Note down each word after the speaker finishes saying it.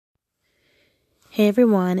Hey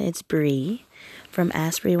everyone, it's Bree from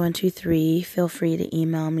Asprey123. Feel free to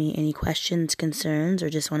email me any questions, concerns, or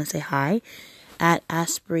just want to say hi at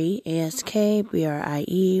Asprey,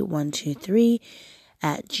 ASKBRIE123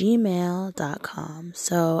 at gmail.com.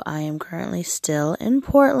 So I am currently still in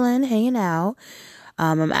Portland hanging out.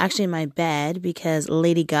 I'm actually in my bed because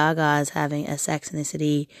Lady Gaga is having a Sex and the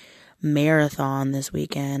City marathon this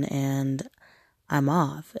weekend, and I'm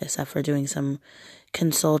off, except for doing some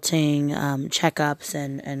consulting checkups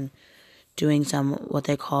and doing some what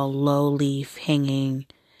they call low leaf hanging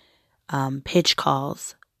pitch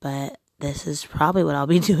calls. But this is probably what I'll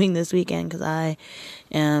be doing this weekend because I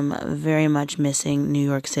am very much missing New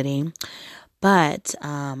York City. But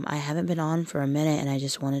I haven't been on for a minute, and I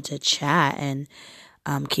just wanted to chat and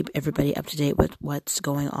keep everybody up to date with what's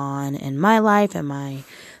going on in my life and my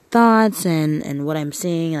thoughts and what I'm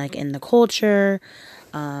seeing like in the culture.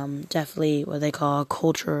 Definitely what they call a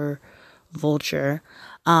culture vulture.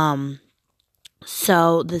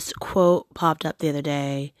 So this quote popped up the other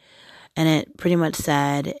day, and it pretty much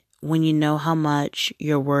said, when you know how much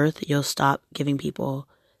you're worth, you'll stop giving people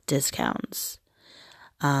discounts.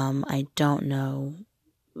 I don't know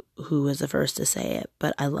who was the first to say it,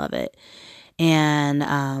 but I love it.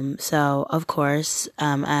 And so, of course,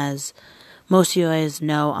 as most of you guys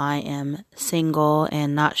know, I am single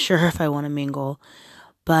and not sure if I want to mingle.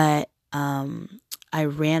 But I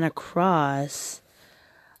ran across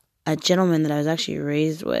a gentleman that I was actually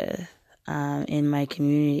raised with in my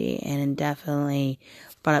community, and it definitely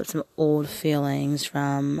brought up some old feelings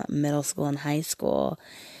from middle school and high school.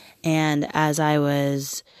 And as I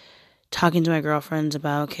was talking to my girlfriends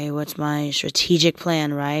about, okay, what's my strategic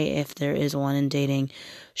plan, right? If there is one in dating,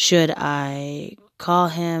 should I call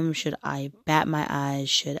him? Should I bat my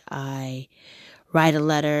eyes? Should I write a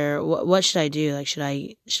letter? What should I do? Like, should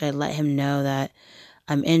I let him know that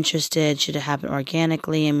I'm interested? Should it happen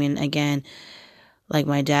organically? I mean, again, like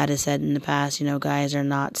my dad has said in the past, guys are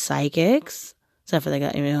not psychics, except for the guy,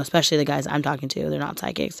 especially the guys I'm talking to, they're not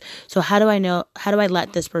psychics. So how do I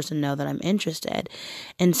let this person know that I'm interested?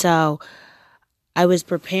 And so I was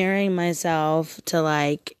preparing myself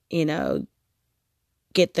to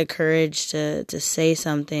get the courage to say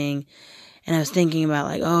something. And I was thinking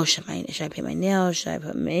about should I paint my nails? Should I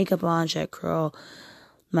put makeup on? Should I curl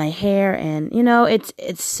my hair? And,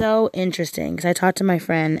 it's so interesting because I talk to my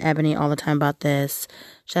friend Ebony all the time about this.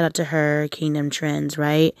 Shout out to her, Kingdom Trends,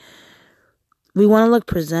 right? We want to look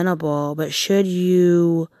presentable, but should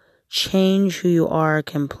you change who you are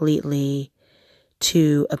completely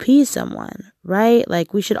to appease someone, right?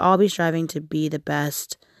 Like, we should all be striving to be the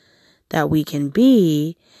best that we can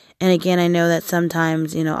be. And again, I know that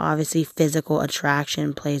sometimes, obviously physical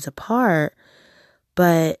attraction plays a part,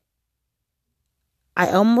 but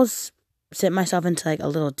I almost sent myself into a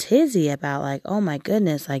little tizzy about oh my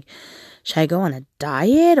goodness, should I go on a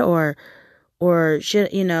diet or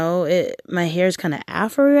should, my hair's kind of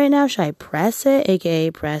afro right now. Should I press it?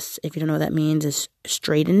 AKA press, if you don't know what that means, is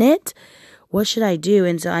straighten it. What should I do?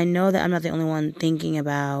 And so I know that I'm not the only one thinking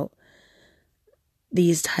about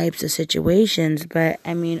these types of situations, but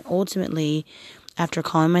I mean, ultimately, after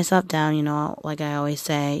calming myself down, like I always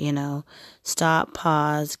say, stop,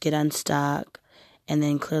 pause, get unstuck, and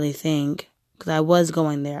then clearly think, because I was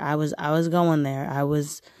going there. I was going there. I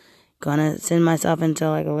was gonna send myself into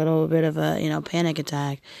a little bit of a, panic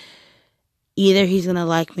attack. Either he's gonna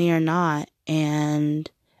like me or not, and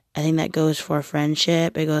I think that goes for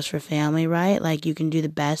friendship. It goes for family, right? You can do the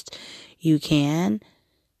best you can.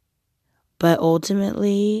 But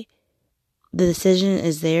ultimately, the decision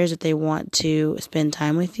is theirs if they want to spend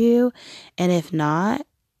time with you. And if not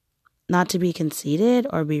to be conceited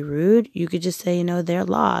or be rude, you could just say, they're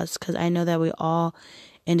lost. Because I know that we all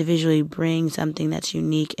individually bring something that's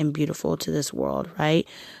unique and beautiful to this world, right?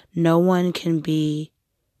 No one can be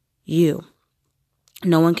you.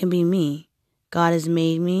 No one can be me. God has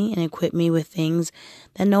made me and equipped me with things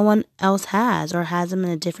that no one else has, or has them in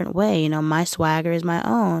a different way. My swagger is my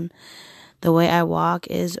own. The way I walk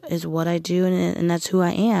is what I do, and that's who I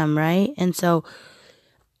am, right? And so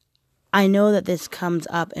I know that this comes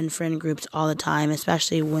up in friend groups all the time,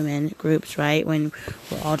 especially women groups, right? When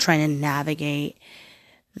we're all trying to navigate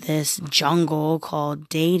this jungle called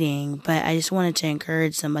dating. But I just wanted to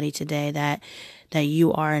encourage somebody today that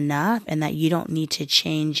you are enough and that you don't need to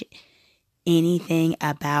change anything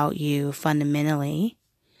about you fundamentally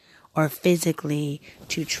or physically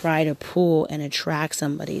to try to pull and attract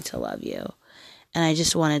somebody to love you. And I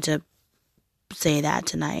just wanted to say that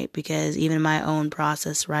tonight, because even my own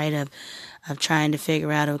process, right, of trying to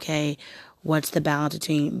figure out, okay, what's the balance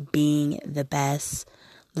between being the best,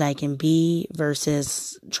 that I can be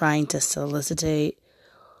versus trying to solicit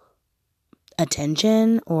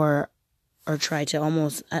attention or try to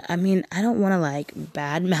almost, I mean, I don't want to like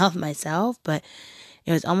badmouth myself, but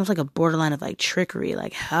it was almost like a borderline of like trickery.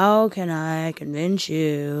 Like, how can I convince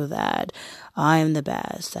you that I'm the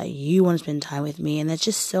best, that you want to spend time with me? And that's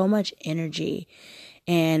just so much energy.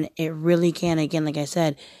 And it really can, again, like I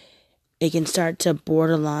said, it can start to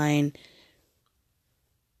borderline,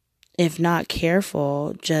 if not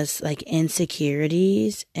careful, just like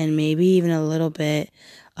insecurities and maybe even a little bit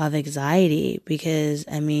of anxiety. Because,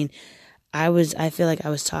 I mean, I feel like I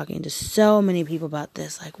was talking to so many people about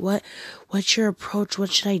this. Like, what's your approach? What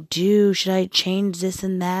should I do? Should I change this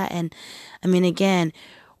and that? And I mean, again,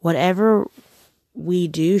 whatever we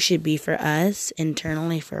do should be for us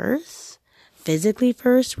internally first, physically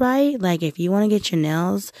first, right? Like, if you want to get your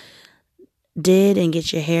nails did and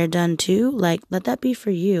get your hair done too, like, let that be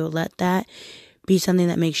for you. Let that be something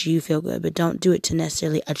that makes you feel good, but don't do it to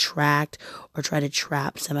necessarily attract or try to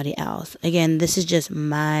trap somebody else. Again, this is just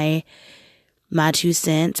my 2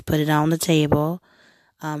 cents, put it on the table,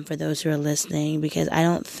 for those who are listening, because I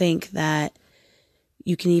don't think that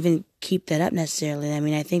you can even keep that up necessarily. I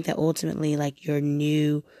mean, I think that ultimately, like,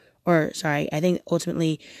 I think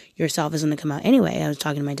ultimately yourself is going to come out anyway. I was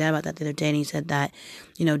talking to my dad about that the other day, and he said that,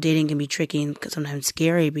 dating can be tricky and sometimes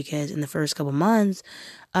scary because in the first couple months,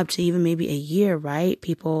 up to even maybe a year, right?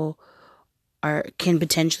 People can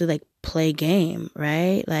potentially like play game,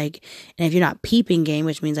 right? Like, and if you're not peeping game,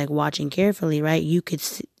 which means like watching carefully, right? You could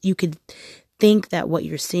think that what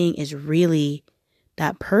you're seeing is really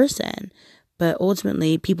that person, but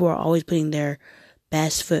ultimately people are always putting their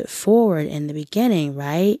best foot forward in the beginning,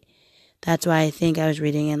 right? That's why I think I was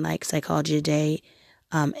reading in like Psychology Today,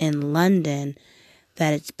 in London,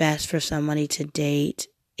 that it's best for somebody to date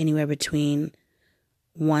anywhere between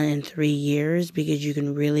 1 and 3 years, because you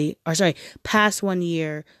can past 1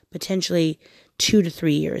 year, potentially 2 to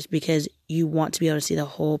 3 years, because you want to be able to see the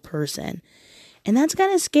whole person. And that's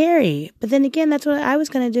kind of scary. But then again, that's what I was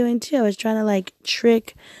kind of doing too. I was trying to like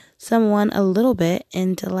trick someone a little bit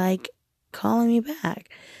into like calling me back.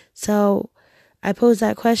 So I pose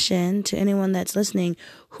that question to anyone that's listening.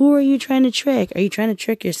 Who are you trying to trick? Are you trying to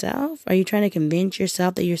trick yourself? Are you trying to convince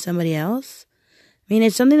yourself that you're somebody else? I mean,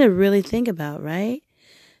 it's something to really think about, right?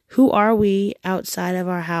 Who are we outside of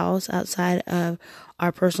our house, outside of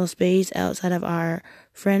our personal space, outside of our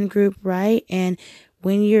friend group, right? And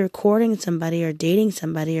when you're courting somebody or dating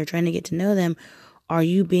somebody or trying to get to know them, are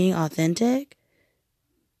you being authentic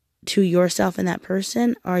to yourself and that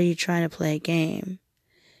person? Or are you trying to play a game?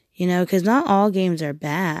 Because not all games are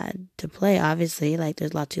bad to play, obviously. Like,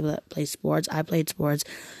 there's lots of people that play sports. I played sports.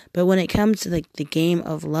 But when it comes to, like, the game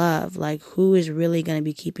of love, like, who is really going to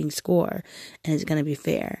be keeping score? And is it going to be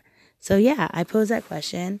fair? So, yeah, I pose that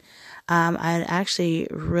question. I'd actually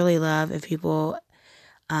really love if people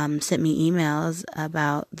sent me emails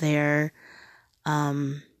about their,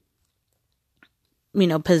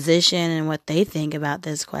 position and what they think about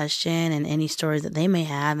this question and any stories that they may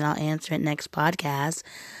have, and I'll answer it next podcast.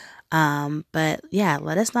 But yeah,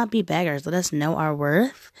 let us not be beggars. Let us know our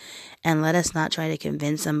worth, and let us not try to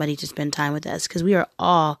convince somebody to spend time with us, because we are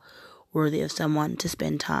all worthy of someone to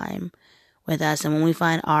spend time with us. And when we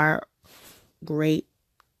find our great,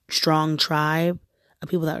 strong tribe of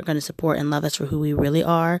people that are going to support and love us for who we really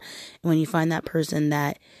are, and when you find that person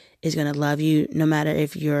that is going to love you, no matter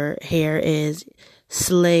if your hair is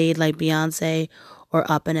slayed like Beyonce or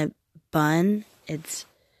up in a bun, it's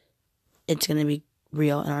going to be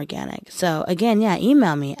real and organic. So again, yeah,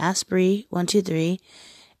 email me, askbrie123,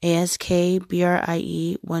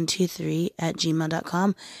 ASKBRIE123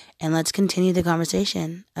 @gmail.com, and let's continue the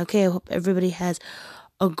conversation. Okay, I hope everybody has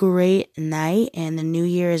a great night, and the new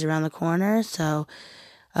year is around the corner. So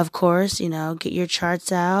of course, get your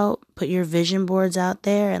charts out, put your vision boards out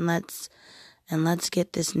there, and let's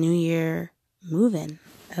get this new year moving.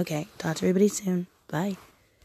 Okay, talk to everybody soon. Bye.